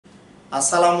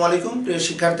আসসালামু আলাইকুম প্রিয়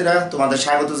শিক্ষার্থীরা, তোমাদের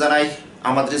স্বাগত জানাই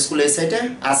আমাদের স্কুলের সাইটে।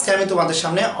 আজকে আমি তোমাদের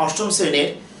সামনে অষ্টম শ্রেণীর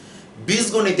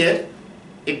বীজগণিতের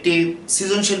একটি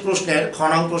সৃজনশীল প্রশ্নের খ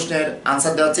নং প্রশ্নের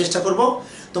আনসার দেওয়ার চেষ্টা করব।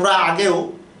 তোমরা আগেও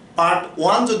পার্ট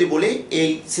 1 যদি বলি, এই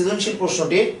সৃজনশীল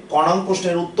প্রশ্নটির ক নং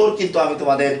প্রশ্নের উত্তর কিন্তু আমি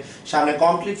তোমাদের সামনে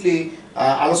কমপ্লিটলি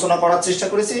আলোচনা করার চেষ্টা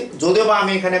করেছি। যদিও বা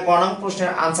আমি এখানে ক নং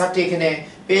প্রশ্নের আনসারটি এখানে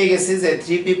পেয়ে গেছি যে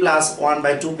 3p +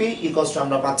 1/2p =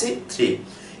 আমরা পাচ্ছি 3।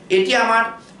 এটি আমার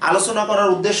আলোচনা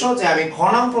করার উদ্দেশ্য যে আমি খ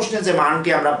নং প্রশ্নে যে মানটি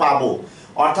আমরা পাবো,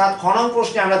 অর্থাৎ খ নং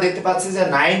প্রশ্নে আমরা দেখতে পাচ্ছি যে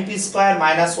 9p² -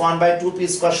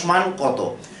 1/2p² সমান কত।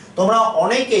 তোমরা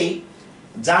অনেকেই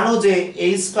জানো যে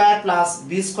a² +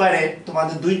 b² এর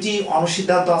তোমাদের দুইটি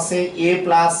অনুসিদ্ধান্ত আছে, a +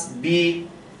 b²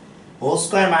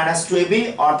 - 2ab।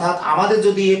 অর্থাৎ আমাদের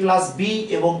যদি a + b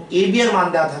এবং ab এর মান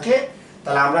দেওয়া থাকে,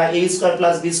 তাহলে আমরা a²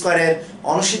 + b² এর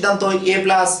অনুসিদ্ধান্ত a +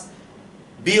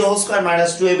 b²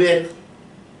 - 2ab এর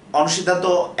অনুসিদ্ধান্ত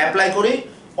অ্যাপ্লাই করি,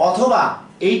 অথবা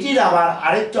এইটির আবার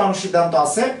আরেকটি অনুসিদ্ধান্ত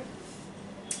আছে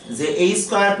যে a²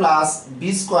 + b²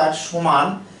 সমান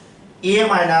a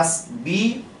 - b²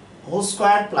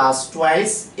 +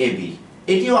 twice ab।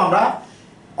 এটিও আমরা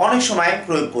অনেক সময়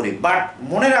প্রয়োগ করি, বাট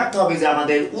মনে রাখতে হবে যে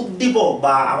আমাদের উদ্দীপক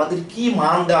বা আমাদের কি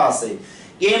মান দেওয়া আছে,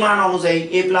 এ মান অনুযায়ী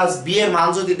a + b এর মান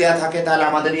যদি দেওয়া থাকে, তাহলে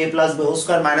আমাদের a + b²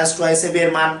 - twice ab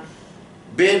এর মান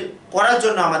বের করার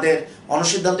জন্য আমাদের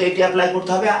অনুসিদ্ধান্ত এটি অ্যাপ্লাই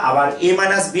করতে হবে। আবার a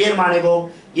 - b এর মান এবং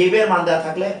ab এর মান দেওয়া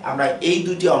থাকলে আমরা এই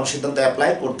দুইটি অনুসিদ্ধান্ত অ্যাপ্লাই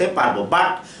করতে পারবো। বাট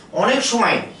অনেক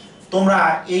সময় তোমরা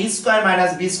a²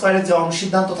 - b² এর যে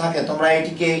অনুসিদ্ধান্ত থাকে, তোমরা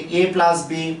এটিকে a +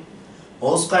 b²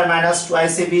 -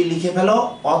 twice ab লিখে ফেলো,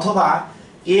 অথবা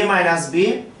a - b²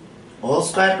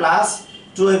 +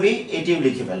 2ab এটিও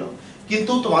লিখে ফেলো।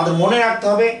 কিন্তু তোমাদের মনে রাখতে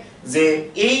হবে যে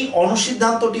এই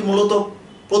অনুসিদ্ধান্তটি মূলত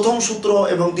প্রথম সূত্র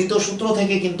এবং দ্বিতীয় সূত্র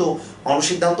থেকে কিন্তু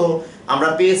অনুসিদ্ধান্ত আমরা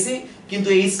পেয়েছি, কিন্তু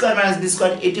a² - b²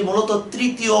 এটি মূলত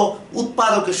তৃতীয়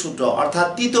উৎপাদকের সূত্র, অর্থাৎ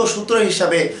তৃতীয় সূত্র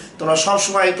হিসাবে তোমরা সব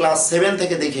সময় ক্লাস 7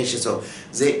 থেকে দেখে এসেছো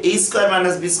যে a²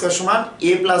 - b² সমান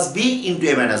a + b * a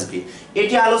 - b।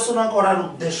 এটি আলোচনা করার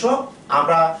উদ্দেশ্য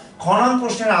আমরা খ নং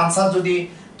প্রশ্নের আনসার যদি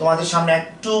তোমাদের সামনে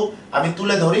একটু আমি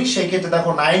তুলে ধরি, সেই ক্ষেত্রে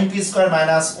দেখো 9p²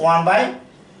 -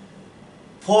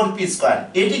 1/4p²।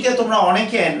 এটিকে তোমরা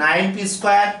অনেকে 9p²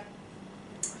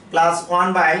 +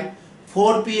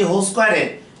 1/4p² এর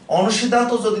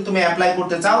অনুসিদ্ধান্ত যদি তুমি অ্যাপ্লাই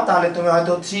করতে চাও, তাহলে তুমি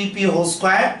হয়তো 3p²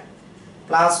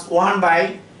 +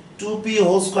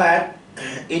 1/2p²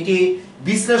 এটি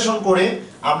বিশ্লেষণ করে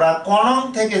আমরা ক নং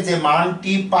থেকে যে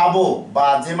মানটি পাবো বা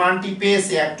যে মানটি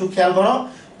পেয়েছি, একটু খেয়াল করো,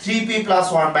 3p +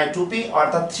 1/2p,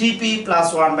 অর্থাৎ 3p +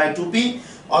 1/2p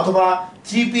অথবা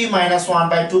 3p -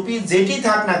 1/2p যেটি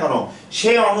থাক না কেন,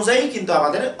 সেই অনুযায়ী কিন্তু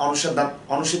আমাদের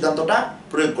অনুসিদ্ধান্তটা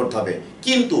প্রয়োগ করতে হবে।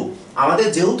 কিন্তু আমাদের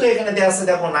যেহেতু এখানে দেওয়া আছে,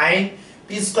 দেখো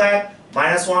 9p² -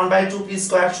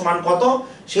 1/2p² সমান কত,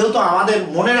 সেহেতু আমাদের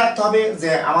মনে রাখতে হবে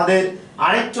যে আমাদের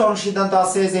আরেকটি অনুসিদ্ধান্ত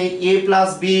আছে যে a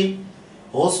 + b²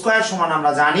 সমান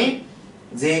আমরা জানি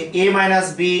যে a -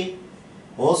 b²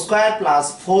 +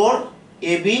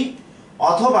 4ab,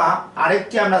 অথবা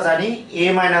আরেকটি আমরা জানি a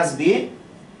 - b²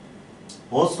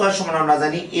 সমান আমরা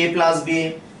জানি a + b²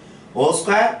 -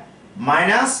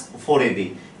 4ab।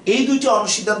 এই দুইটি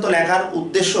অনুসিদ্ধান্ত লেখার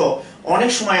উদ্দেশ্য,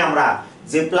 অনেক সময় আমরা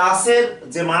যে প্লাসের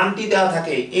যে মানটি দেওয়া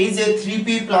থাকে, এই যে 3p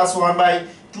 +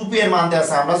 1/2p এর মান দেওয়া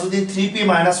আছে, আমরা যদি 3p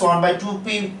 - 1/2p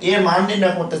এর মান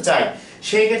নির্ণয় করতে চাই,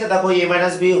 সেই ক্ষেত্রে দেখো a -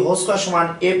 b² সমান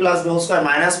a + b²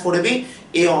 - 4ab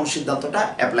এই অনুসিদ্ধান্তটা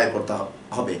অ্যাপ্লাই করতে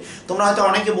হবে। তোমরা হয়তো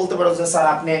অনেকে বলতে পারো যে স্যার,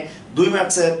 আপনি 2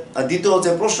 মার্কসের দ্বিতীয়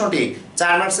যে প্রশ্নটি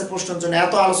 4 মার্কসের প্রশ্নের জন্য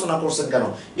এত আলোচনা করছেন কেন?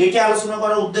 এটি আলোচনা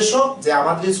করার উদ্দেশ্য যে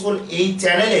আমাদের স্কুল এই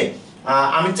চ্যানেলে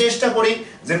আমি চেষ্টা করি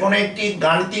যে কোনো একটি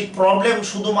গাণিতিক প্রবলেম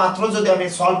শুধুমাত্র যদি আমি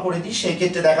সলভ করে দিই, সেই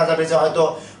ক্ষেত্রে দেখা যাবে যে হয়তো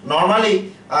নর্মালি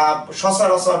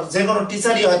সচরাচর যে কোনো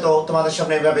টিচারই হয়তো তোমাদের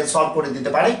সামনে এভাবে সলভ করে দিতে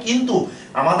পারে, কিন্তু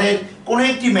আমাদের কোনো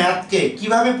একটি ম্যাথকে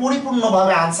কিভাবে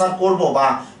পরিপূর্ণভাবে আনসার করব বা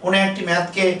কোনো একটি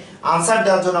ম্যাথকে আনসার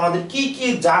দেওয়ার জন্য আমাদের কি কি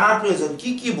জানার প্রয়োজন, কি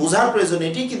কি বোঝার প্রয়োজন,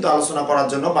 এটি কিন্তু আলোচনা করার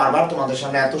জন্য বারবার তোমাদের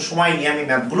সামনে এত সময় নিয়ে আমি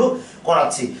ম্যাথগুলো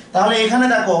করাচ্ছি। তাহলে এখানে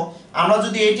দেখো, আমরা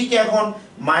যদি এটিকে এখন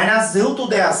মাইনাস যেহেতু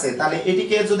দেয়া আছে, তাহলে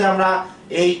এটিকে যদি আমরা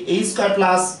এই a²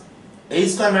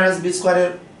 - b²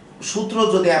 এর সূত্র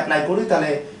যদি অ্যাপ্লাই করি,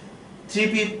 তাহলে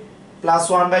 3p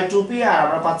 + 1/2p, আর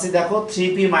আমরা পাচ্ছি দেখো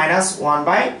 3p -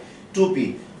 1/2p,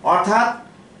 অর্থাৎ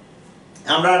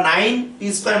আমরা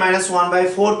 9p² -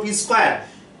 1/4p²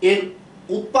 এর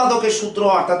উৎপাদকের সূত্র,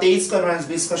 অর্থাৎ a² -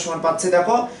 b² সমান পাচ্ছি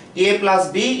দেখো a +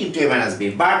 b * a - b।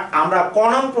 But আমরা ক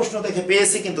নং প্রশ্ন থেকে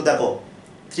পেয়েছি কিন্তু দেখো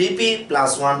 3p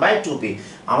 + 1/2p,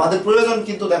 আমাদের প্রয়োজন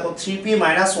কিন্তু দেখো 3p -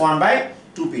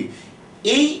 1/2p।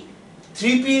 এই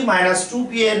 3p -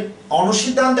 2p এর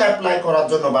অনুসিদ্ধান্ত অ্যাপ্লাই করার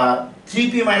জন্য বা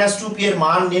 3p মাইনাস 2p এর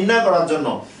মান নির্ণয় করার জন্য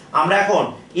আমরা এখন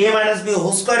a মাইনাস b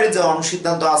হোল স্কয়ারের যে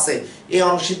অনুসিদ্ধান্ত আছে এই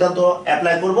অনুসিদ্ধান্ত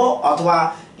অ্যাপ্লাই করব, অথবা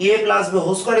a প্লাস b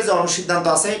হোল স্কয়ারের যে অনুসিদ্ধান্ত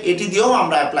আছে এটি দিয়েও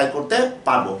আমরা অ্যাপ্লাই করতে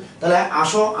পারবো। তাহলে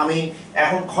আসো আমি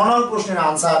এখন খ নং প্রশ্নের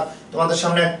আনসার তোমাদের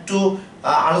সামনে একটু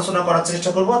আলোচনা করার চেষ্টা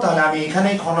করব। তাহলে আমি এখানে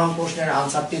খ নং প্রশ্নের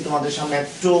আনসারটি তোমাদের সামনে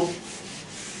একটু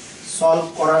সলভ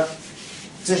করার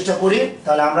চেষ্টা করি।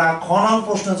 তাহলে আমরা খ নং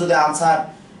প্রশ্ন যদি আনসার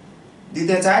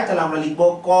দিতে চাই তাহলে আমরা লিখব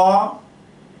ক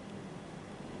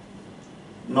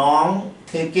নং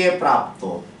থেকে প্রাপ্ত,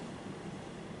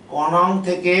 ক নং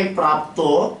থেকে প্রাপ্ত।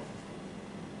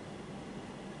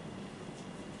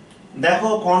 দেখো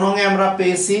ক নং এ আমরা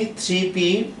পেয়েছি 3p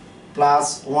plus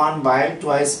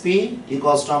 1/2p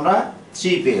equals to আমরা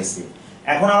 3 পেয়েছি।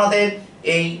 এখন আমাদের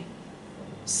এই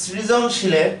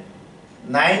সৃজনশীলের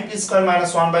 9p স্কয়ার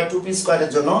মাইনাস 1/2p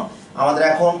স্কয়ারের জন্য আমাদের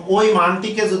এখন ওই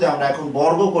মানটিকে যদি আমরা এখন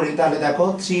বর্গ করি তাহলে দেখো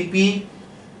 3p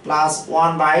plus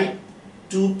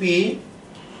 1/2p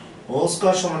whole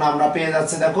square সমান আমরা পেয়ে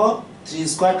যাচ্ছে দেখো 3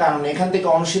 স্কয়ার, কারণ এখান থেকে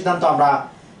অনুসিদ্ধান্ত আমরা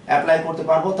অ্যাপ্লাই করতে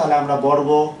পারবো। তাহলে আমরা বর্গ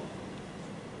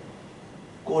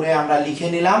করে আমরা লিখে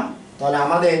নিলাম। তাহলে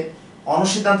আমাদের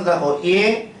অনুসিদ্ধান্ত দেখো a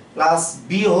প্লাস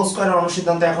b হোল স্কয়ারের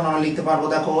অনুসিদ্ধান্ত এখন আমরা লিখতে পারবো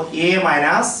দেখো a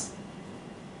minus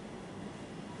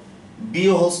b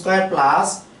whole square plus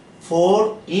 4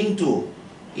 into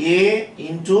a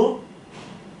into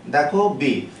দেখো b,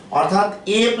 অর্থাৎ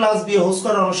a plus b whole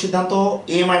square অনুসিদ্ধান্ত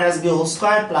a minus b whole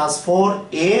square plus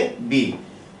 4ab।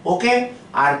 ওকে,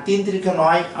 আর 3 3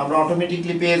 9 আমরা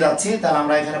অটোমেটিক্যালি পেয়ে যাচ্ছি। তাহলে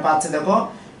আমরা এখানে পাচ্ছি দেখো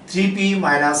 3p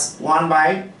মাইনাস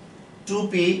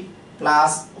 1/2p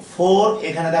প্লাস 4,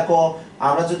 এখানে দেখো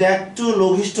আমরা যদি একটু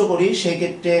লঘিষ্ঠ করি সেই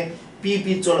ক্ষেত্রে p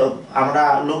চলো আমরা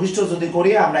লঘিষ্ঠ যদি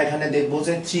করি আমরা এখানে দেখব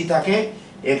যে 3 থাকে,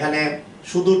 এখানে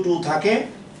শুধু 2 থাকে।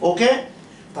 ওকে,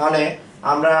 তাহলে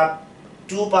আমরা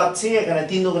 2 পাচ্ছি, এখানে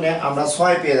 3 দুগুণে আমরা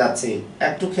 6 পেয়ে যাচ্ছি।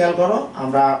 একটু খেয়াল করো,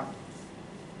 আমরা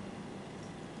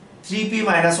 3p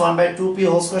minus 1/2p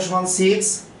whole square সমান 6,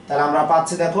 তাহলে আমরা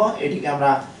পাচ্ছি দেখো এটিকে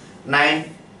আমরা 9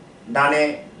 ডানে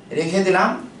রেখে দিলাম।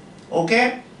 ওকে,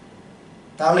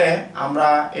 তাহলে আমরা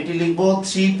এটি লিখব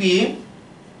 3p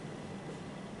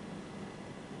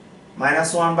minus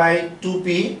 1/2p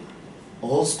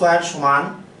whole square সমান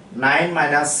 9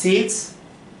 মাইনাস 6।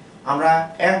 আমরা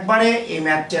একবারে এই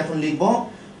ম্যাথটি এখন লিখব,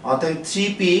 অতএব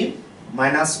 3p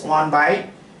মাইনাস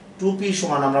 1/2p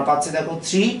সমান আমরা পাচ্ছি দেখো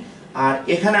 3, আর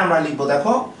এখানে আমরা লিখব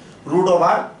দেখো রুট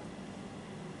ওভার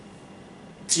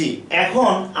 3।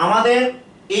 এখন আমাদের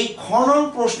এই খ নং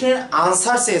প্রশ্নের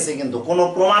আনসার চেয়েছে, কিন্তু কোনো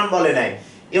প্রমাণ বলে নাই,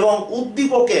 এবং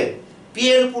উদ্দীপকের p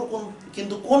এর উপর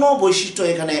কিন্তু কোনো বৈশিষ্ট্য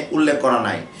এখানে উল্লেখ করা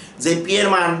নাই যে p এর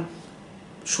মান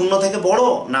 0 থেকে বড়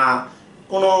না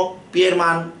কোনো p এর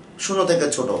মান 0 থেকে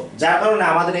ছোট, যার কারণে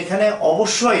আমাদের এখানে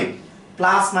অবশ্যই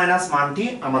প্লাস মাইনাস মানটি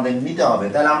আমাদের নিতে হবে।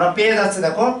 তাহলে আমরা পেয়ে যাচ্ছে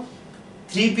দেখো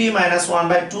 3p মাইনাস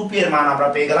 1/2p এর মান আমরা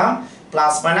পেয়ে গেলাম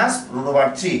প্লাস মাইনাস রুট ওভার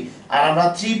 3, আর আমরা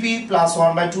 3p প্লাস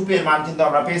 1/2p এর মান কিন্তু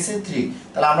আমরা পেয়েছি 3।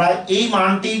 তাহলে আমরা এই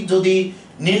মানটি যদি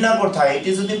নির্ণয় করতে হয়, এটি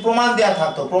যদি প্রমাণ দেয়া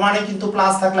থাকতো, প্রমাণে কিন্তু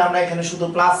প্লাস থাকলে আমরা এখানে শুধু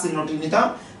প্লাস চিহ্নটি নিতাম।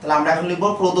 তাহলে আমরা এখন লিখব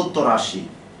প্রদত্ত রাশি।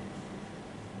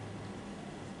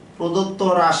 প্রদত্ত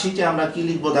রাশিটি আমরা কি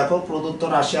লিখব দেখো, প্রদত্ত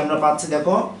রাশি আমরা পাচ্ছি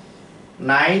দেখো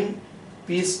 9p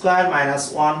square minus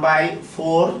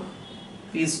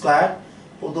 1/4p square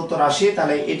প্রদত্ত রাশি।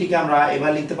 তাহলে এটিকে আমরা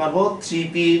এবার লিখতে পারবো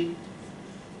 3p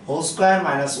whole square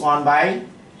minus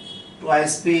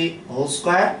 1/2p whole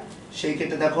square. সেই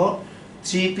ক্ষেত্রে দেখো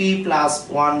 3p plus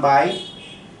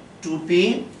 1/2p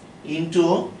into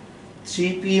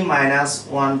 3p minus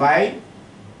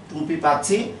 1/2p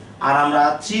পাচ্ছি, আর আমরা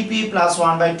 3p প্লাস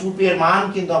 1/2p এর মান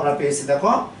কিন্তু আমরা পেয়েছি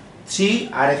দেখো 3,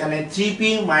 আর এখানে 3p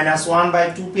মাইনাস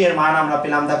 1/2p এর মান আমরা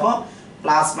পেলাম দেখো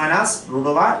প্লাস মাইনাস রুট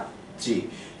ওভার 3।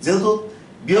 যেহেতু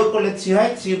বিয়োগ করলে 3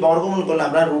 হয়, 3 বর্গমূল করলে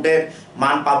আমরা রুটের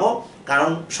মান পাবো, কারণ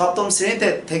সপ্তম শ্রেণীতে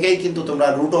থেকেই কিন্তু তোমরা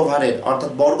রুট ওভারের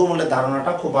অর্থাৎ বর্গমূলের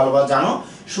ধারণাটা খুব ভালোভাবে জানো।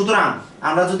 সুতরাং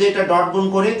আমরা যদি এটা ডট গুণ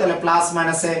করি তাহলে প্লাস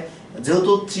মাইনাসে,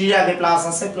 যেহেতু 3 এর আগে প্লাস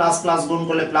আছে, প্লাস প্লাস গুণ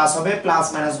করলে প্লাস হবে, প্লাস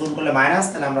মাইনাস গুণ করলে মাইনাস,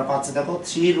 তাহলে আমরা পাচ্ছি দেখো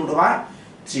 3 রুট ওভার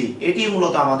 3। এটি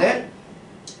মূলত আমাদের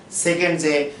সেকেন্ড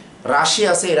যে রাশি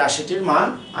আছে এই রাশিটির মান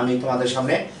আমি তোমাদের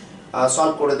সামনে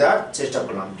সলভ করে দেওয়ার চেষ্টা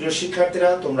করলাম। প্রিয় শিক্ষার্থীরা,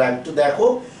 তোমরা একটু দেখো,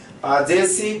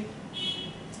 জেএসসি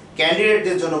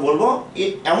ক্যান্ডিডেটদের জন্য বলবো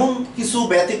এমন কিছু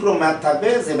ব্যতিক্রম ম্যাথ থাকবে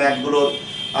যে ম্যাথগুলোর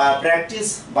প্র্যাকটিস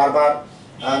বারবার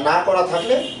না করা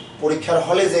থাকলে পরীক্ষার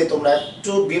হলে যে তোমরা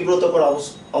একটু বিব্রতকর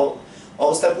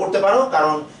অবস্থায় পড়তে পারো,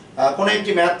 কারণ কোনো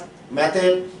একটি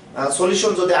ম্যাথের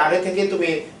সলিউশন যদি আগে থেকে তুমি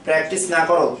প্র্যাকটিস না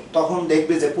করো তখন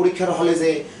দেখবে যে পরীক্ষার হলে যে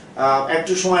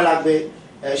একটু সময় লাগবে,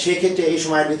 সেই ক্ষেত্রে এই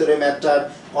সময়ের ভিতরে ম্যাথটা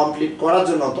কমপ্লিট করার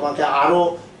জন্য তোমাকে আরও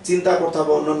চিন্তা করতে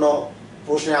হবে, অন্যান্য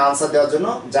প্রশ্নের আনসার দেওয়ার জন্য,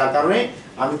 যার কারণে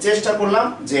আমি চেষ্টা করলাম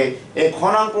যে এই খ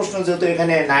নং প্রশ্ন যেহেতু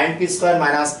এখানে 9p²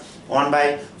 -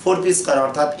 1/4p²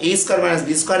 অর্থাৎ a² -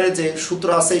 b² এর যে সূত্র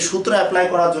আছে এই সূত্র অ্যাপ্লাই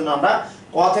করার জন্য আমরা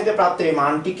ক থেকে প্রাপ্ত এই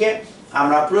মানটিকে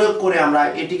আমরা প্রয়োগ করে আমরা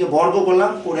এটিকে বর্গ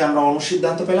করলাম, করে আমরা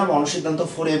অনুসিদ্ধান্ত পেলাম, অনুসিদ্ধান্ত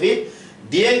 4ab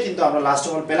দিয়ে কিন্তু আমরা লাস্ট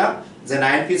অফ অল পেলাম যে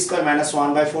 9p² -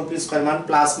 1/4p² মান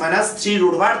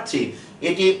 +-3√3।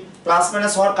 এটি প্লাস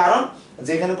মাইনাস হওয়ার কারণ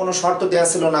যে এখানে কোনো শর্ত দেওয়া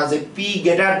ছিল না যে p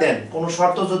গ্রেটার দেন, কোনো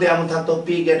শর্ত যদি এমন থাকতো p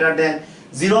গ্রেটার দেন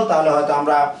 0 তাহলে হয়তো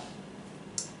আমরা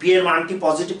p এর মানটি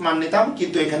পজিটিভ মান নিতাম,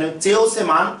 কিন্তু এখানে চেয়েও সে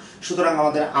মান, সুতরাং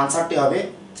আমাদের আনসারটি হবে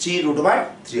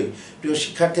 3√3। প্রিয়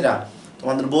শিক্ষার্থীরা,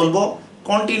 তোমাদের বলবো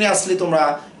কন্টিনিউয়াসলি তোমরা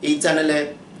এই চ্যানেলে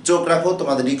চোখ রাখো,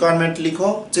 তোমাদের রিকোয়ারমেন্ট লিখো,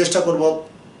 চেষ্টা করব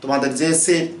তোমাদের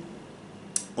জেএসসি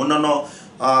অন্যান্য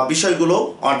বিষয়গুলো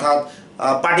অর্থাৎ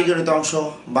পাটিগণিত অংশ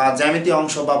বা জ্যামিতি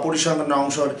অংশ বা পরিসংখ্যান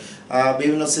অংশের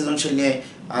বিভিন্ন সৃজনশীল নিয়ে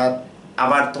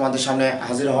আবার তোমাদের সামনে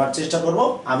হাজির হওয়ার চেষ্টা করব।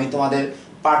 আমি তোমাদের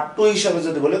পার্ট 2 হিসাবে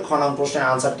যদি বলি খ নং প্রশ্নের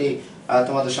আনসারটি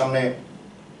তোমাদের সামনে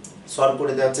সলভ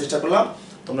করে দেওয়ার চেষ্টা করলাম।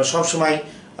 তোমরা সব সময়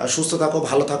সুস্থ থাকো,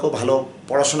 ভালো থাকো, ভালো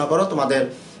পড়াশোনা করো, তোমাদের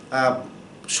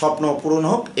স্বপ্ন পূরণ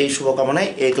হোক এই শুভকামনায়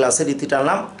এই ক্লাসের ইতি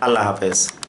টানলাম। আল্লাহ হাফেজ।